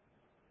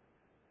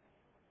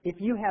 If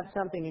you have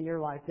something in your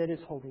life that is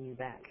holding you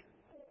back,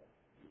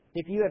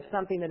 if you have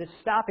something that is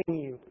stopping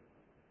you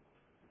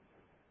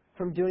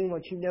from doing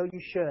what you know you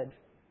should,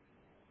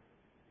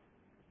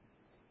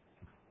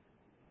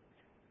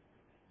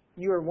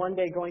 you are one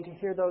day going to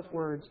hear those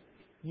words,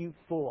 "You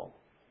fool."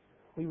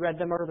 We read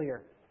them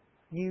earlier.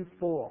 You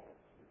fool.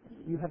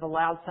 You have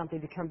allowed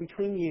something to come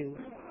between you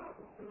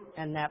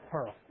and that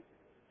pearl.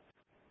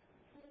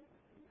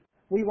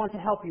 We want to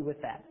help you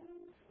with that.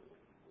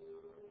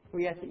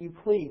 We ask that you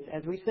please,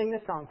 as we sing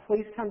this song,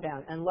 please come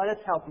down and let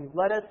us help you.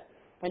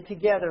 And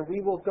together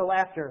we will go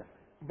after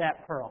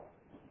that pearl,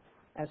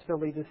 as Phil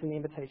leads us in the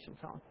invitation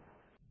song.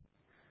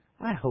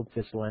 I hope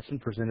this lesson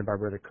presented by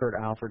Brother Kurt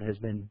Alford has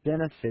been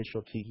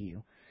beneficial to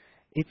you.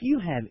 If you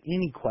have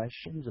any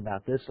questions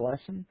about this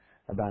lesson,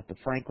 about the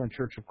Franklin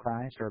Church of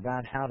Christ, or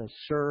about how to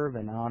serve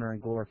and honor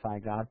and glorify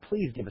God,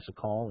 please give us a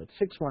call at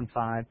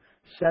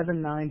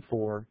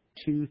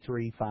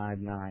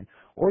 615-794-2359.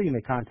 Or you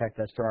may contact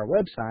us through our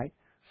website,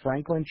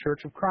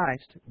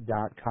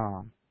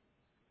 franklinchurchofchrist.com.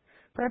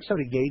 Perhaps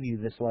somebody gave you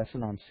this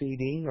lesson on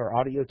CD or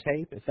audio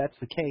tape. If that's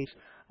the case,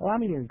 allow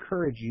me to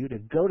encourage you to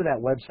go to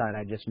that website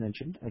I just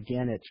mentioned.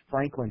 Again, it's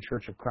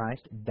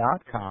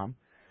franklinchurchofchrist.com.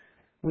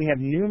 We have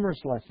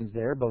numerous lessons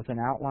there, both in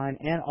outline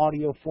and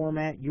audio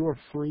format. You are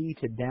free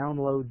to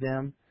download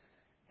them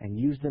and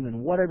use them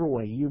in whatever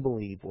way you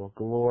believe will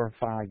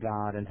glorify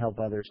God and help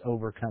others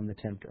overcome the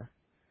tempter.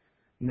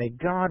 May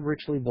God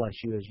richly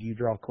bless you as you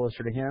draw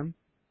closer to Him,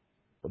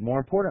 but more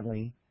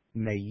importantly,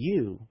 may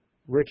you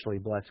richly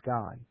bless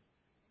God.